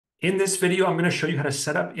In this video, I'm going to show you how to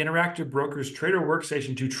set up Interactive Brokers Trader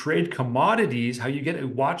Workstation to trade commodities, how you get a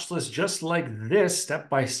watch list just like this,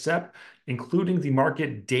 step by step, including the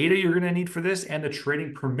market data you're going to need for this and the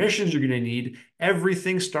trading permissions you're going to need,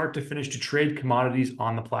 everything start to finish to trade commodities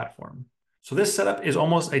on the platform. So this setup is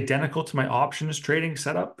almost identical to my options trading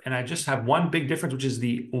setup, and I just have one big difference, which is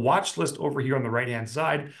the watch list over here on the right-hand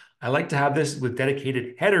side. I like to have this with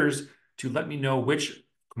dedicated headers to let me know which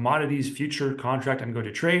commodities future contract I'm going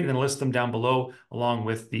to trade, and then list them down below along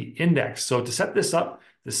with the index. So to set this up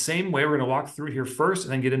the same way, we're going to walk through it here first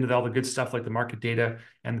and then get into all the good stuff like the market data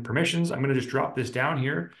and the permissions. I'm going to just drop this down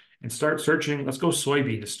here and start searching. Let's go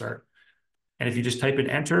soybean to start. And if you just type in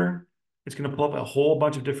enter, it's going to pull up a whole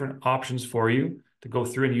bunch of different options for you to go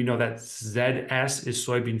through, and you know that ZS is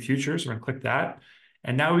soybean futures. We're going to click that.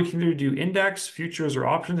 And now we can either do index, futures, or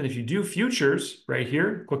options. And if you do futures right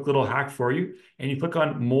here, quick little hack for you, and you click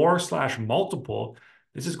on more/multiple,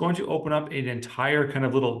 this is going to open up an entire kind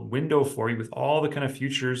of little window for you with all the kind of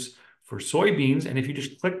futures for soybeans. And if you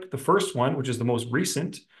just click the first one, which is the most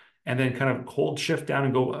recent, and then kind of hold shift down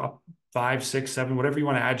and go up 5, 6, 7, whatever you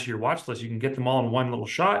want to add to your watch list, you can get them all in one little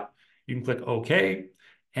shot. You can click OK.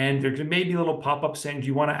 And there may be a little pop-up saying, do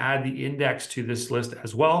you want to add the index to this list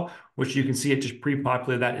as well? Which you can see it just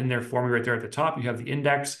pre-populated that in there for me right there at the top. You have the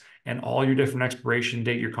index and all your different expiration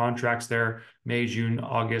date, your contracts there, May, June,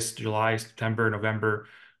 August, July, September, November,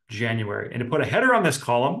 January. And to put a header on this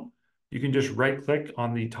column, you can just right-click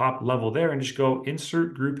on the top level there and just go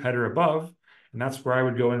insert group header above. And that's where I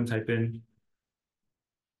would go in and type in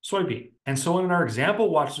soybean. And so in our example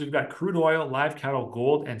watches, we've got crude oil, live cattle,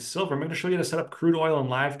 gold, and silver. I'm going to show you how to set up crude oil and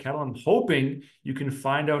live cattle. I'm hoping you can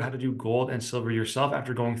find out how to do gold and silver yourself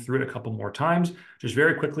after going through it a couple more times. Just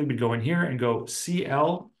very quickly, we go in here and go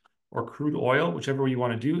CL or crude oil, whichever way you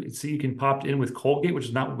want to do. See, you can pop it in with Colgate, which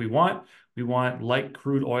is not what we want. We want light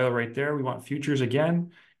crude oil right there. We want futures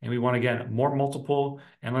again. And we want, again, more multiple.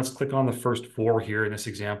 And let's click on the first 4 here in this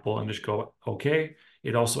example and just go OK.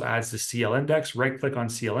 It also adds the CL index. Right click on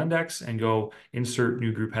CL index and go insert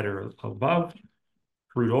new group header above,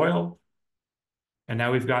 crude oil. And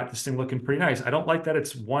now we've got this thing looking pretty nice. I don't like that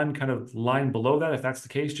it's one kind of line below that. If that's the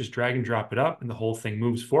case, just drag and drop it up and the whole thing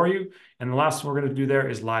moves for you. And the last one we're going to do there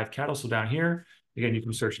is live cattle. So down here, again, you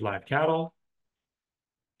can search live cattle.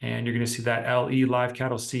 And you're going to see that LE live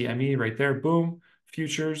cattle CME right there. Boom.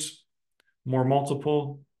 Futures, more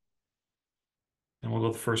multiple. And we'll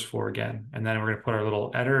go the first 4 again. And then we're going to put our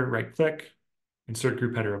little header, right click, insert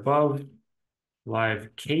group header above,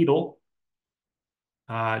 live cattle.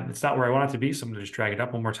 It's not where I want it to be, so I'm going to just drag it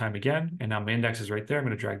up one more time again. And now my index is right there. I'm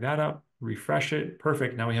going to drag that up, refresh it.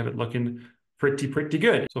 Perfect. Now we have it looking pretty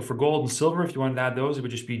good. So for gold and silver, if you wanted to add those, it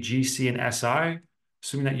would just be GC and SI.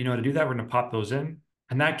 Assuming that you know how to do that, we're going to pop those in.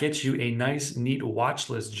 And that gets you a nice, neat watch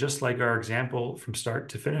list, just like our example from start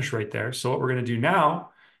to finish right there. So what we're going to do now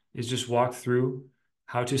is just walk through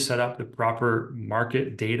how to set up the proper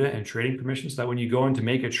market data and trading permissions so that when you go in to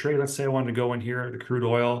make a trade, let's say I wanted to go in here, the crude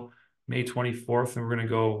oil, May 24th, and we're going to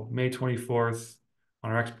go May 24th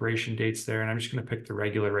on our expiration dates there. And I'm just going to pick the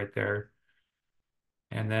regular right there.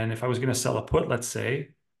 And then if I was going to sell a put, let's say,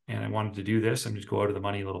 and I wanted to do this, I'm just go out of the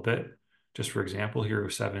money a little bit. Just for example, here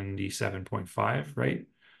was 77.5, right?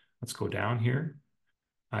 Let's go down here.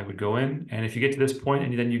 I would go in, and if you get to this point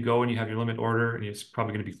and then you go and you have your limit order, and it's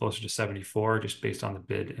probably going to be closer to 74 just based on the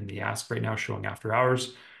bid and the ask right now showing after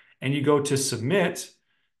hours, and you go to submit,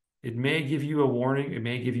 it may give you a warning. It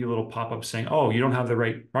may give you a little pop-up saying, oh, you don't have the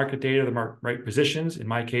right market data, the right positions. In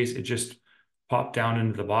my case, it just popped down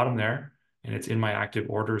into the bottom there, and it's in my active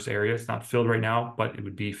orders area. It's not filled right now, but it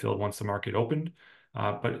would be filled once the market opened.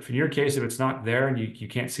 But in your case, if it's not there and you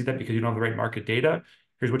can't see that because you don't have the right market data,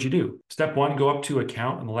 here's what you do. Step 1, go up to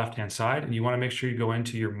account on the left-hand side, and you want to make sure you go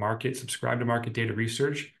into your market, subscribe to market data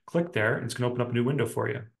research, click there, and it's going to open up a new window for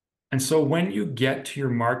you. And so when you get to your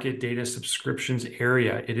market data subscriptions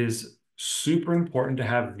area, it is super important to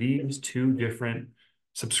have these 2 different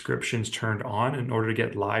subscriptions turned on in order to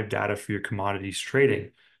get live data for your commodities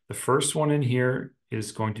trading. The first one in here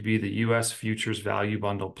is going to be the US Futures Value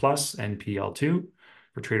Bundle Plus, NPL2,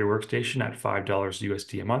 for Trader Workstation at $5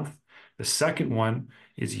 USD a month. The second one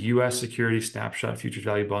is US Security Snapshot Futures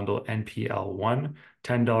Value Bundle NPL1,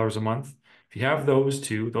 $10 a month. If you have those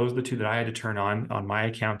 2, those are the 2 that I had to turn on my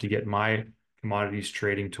account to get my commodities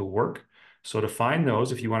trading to work. So to find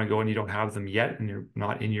those, if you want to go and you don't have them yet and you're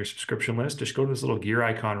not in your subscription list, just go to this little gear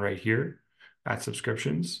icon right here at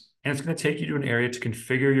subscriptions. And it's going to take you to an area to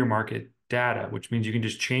configure your market data, which means you can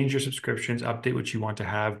just change your subscriptions, update what you want to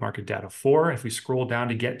have market data for. If we scroll down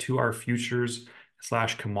to get to our futures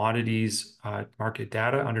slash commodities market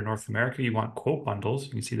data under North America. You want quote bundles.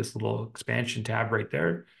 You can see this little expansion tab right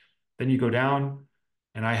there. Then you go down,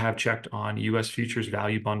 and I have checked on US Futures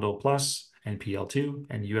Value Bundle Plus, NPL2,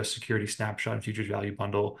 and US Security Snapshot and Futures Value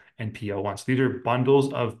Bundle, NPL1. So these are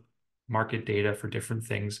bundles of market data for different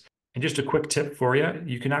things. And just a quick tip for you,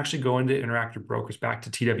 you can actually go into Interactive Brokers back to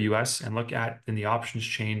TWS and look at in the options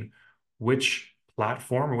chain which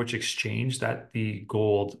platform or which exchange that the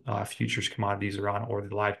gold futures commodities are on, or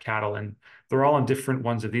the live cattle. And they're all on different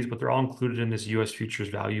ones of these, but they're all included in this US Futures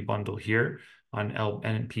Value Bundle here on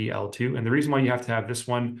NPL2. And the reason why you have to have this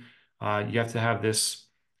one, you have to have this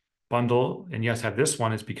bundle, and yes, have this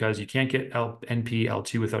one, is because you can't get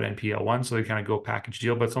NPL2 without NPL1. So they kind of go package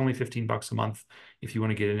deal, but it's only 15 bucks a month if you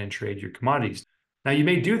want to get in and trade your commodities. Now you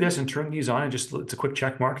may do this and turn these on and just, it's a quick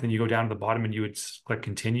check mark. And then you go down to the bottom and you would click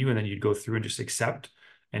continue, and then you'd go through and just accept.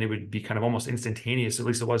 And it would be kind of almost instantaneous. At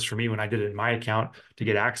least it was for me when I did it in my account to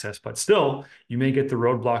get access, but still you may get the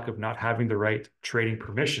roadblock of not having the right trading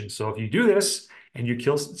permission. So if you do this and you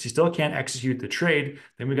still can't execute the trade,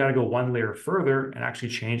 then we got to go one layer further and actually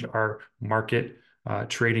change our market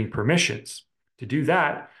trading permissions. To do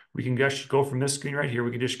that, we can just go from this screen right here.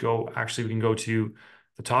 We can just go, actually, we can go to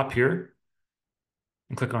the top here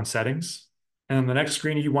and click on settings. And on the next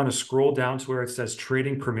screen, you want to scroll down to where it says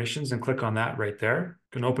trading permissions and click on that right there.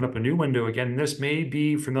 You can open up a new window again. This may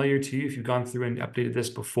be familiar to you if you've gone through and updated this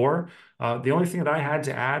before. The only thing that I had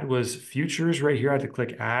to add was futures right here. I had to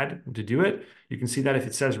click add to do it. You can see that if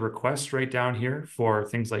it says request right down here for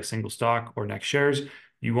things like single stock or next shares,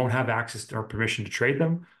 you won't have access to or permission to trade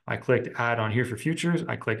them. I clicked add on here for futures.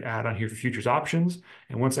 I clicked add on here for futures options.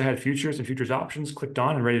 And once I had futures and futures options clicked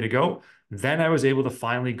on and ready to go, then I was able to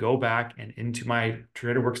finally go back and into my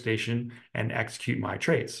Trader Workstation and execute my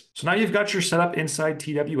trades. So now you've got your setup inside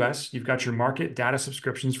TWS, you've got your market data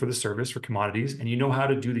subscriptions for the service for commodities, and you know how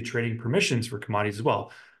to do the trading permissions for commodities as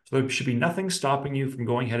well. So there should be nothing stopping you from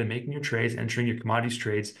going ahead and making your trades, entering your commodities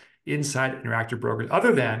trades inside Interactive Brokers,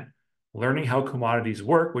 other than learning how commodities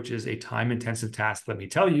work, which is a time-intensive task, let me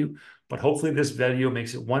tell you. But hopefully this video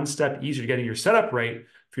makes it one step easier getting your setup right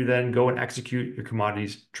for you to then go and execute your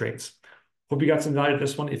commodities trades. Hope you got some value out of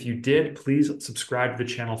this one. If you did, please subscribe to the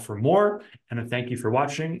channel for more. And thank you for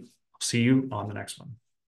watching. I'll see you on the next one.